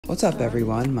What's up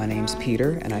everyone, my name's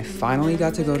Peter and I finally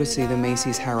got to go to see the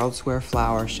Macy's Herald Square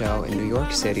Flower Show in New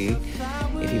York City.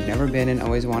 If you've never been and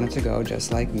always wanted to go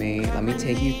just like me, let me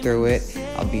take you through it.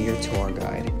 I'll be your tour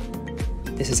guide.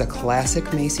 This is a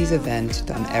classic Macy's event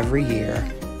done every year,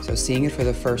 so seeing it for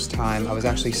the first time, I was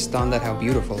actually stunned at how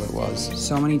beautiful it was.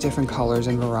 So many different colors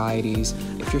and varieties.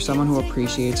 If you're someone who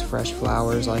appreciates fresh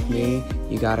flowers like me,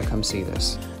 you gotta come see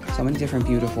this. So many different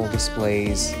beautiful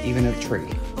displays, even a tree.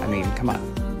 I mean, come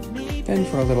on. Then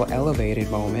for a little elevated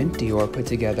moment, Dior put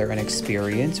together an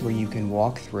experience where you can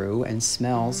walk through and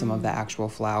smell some of the actual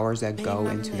flowers that go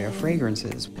into their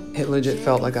fragrances. It legit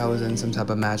felt like I was in some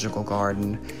type of magical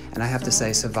garden, and I have to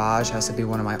say Sauvage has to be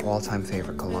one of my all-time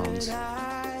favorite colognes.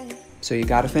 So you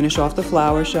gotta finish off the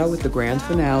flower show with the grand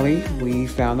finale. We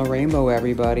found the rainbow,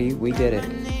 everybody. We did it.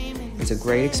 It's a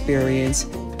great experience.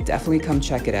 Definitely come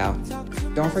check it out.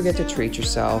 Don't forget to treat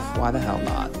yourself. Why the hell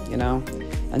not, you know?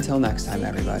 Until next time,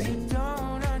 everybody.